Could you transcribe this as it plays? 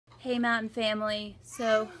Hey Mountain family,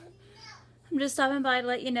 so I'm just stopping by to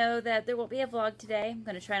let you know that there won't be a vlog today. I'm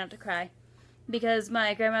going to try not to cry because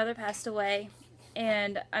my grandmother passed away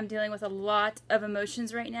and I'm dealing with a lot of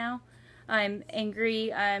emotions right now. I'm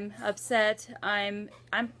angry, I'm upset, I'm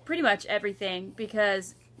pretty much everything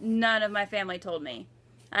because none of my family told me.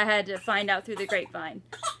 I had to find out through the grapevine.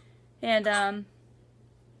 And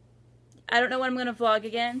I don't know when I'm going to vlog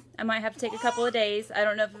again. I might have to take a couple of days. I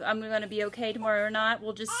don't know if I'm going to be okay tomorrow or not.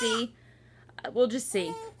 We'll just see. We'll just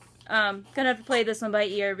see. Gonna have to play this one by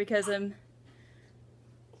ear because I'm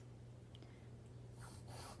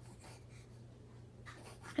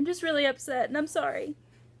just really upset and I'm sorry.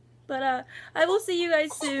 But I will see you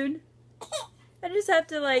guys soon. I just have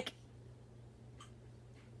to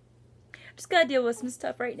just gotta deal with some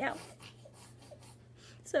stuff right now.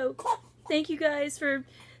 So thank you guys for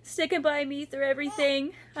sticking by me through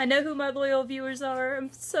everything. I know who my loyal viewers are.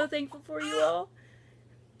 I'm so thankful for you all.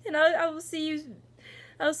 And I will see you.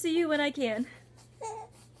 I'll see you when I can.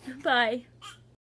 Bye.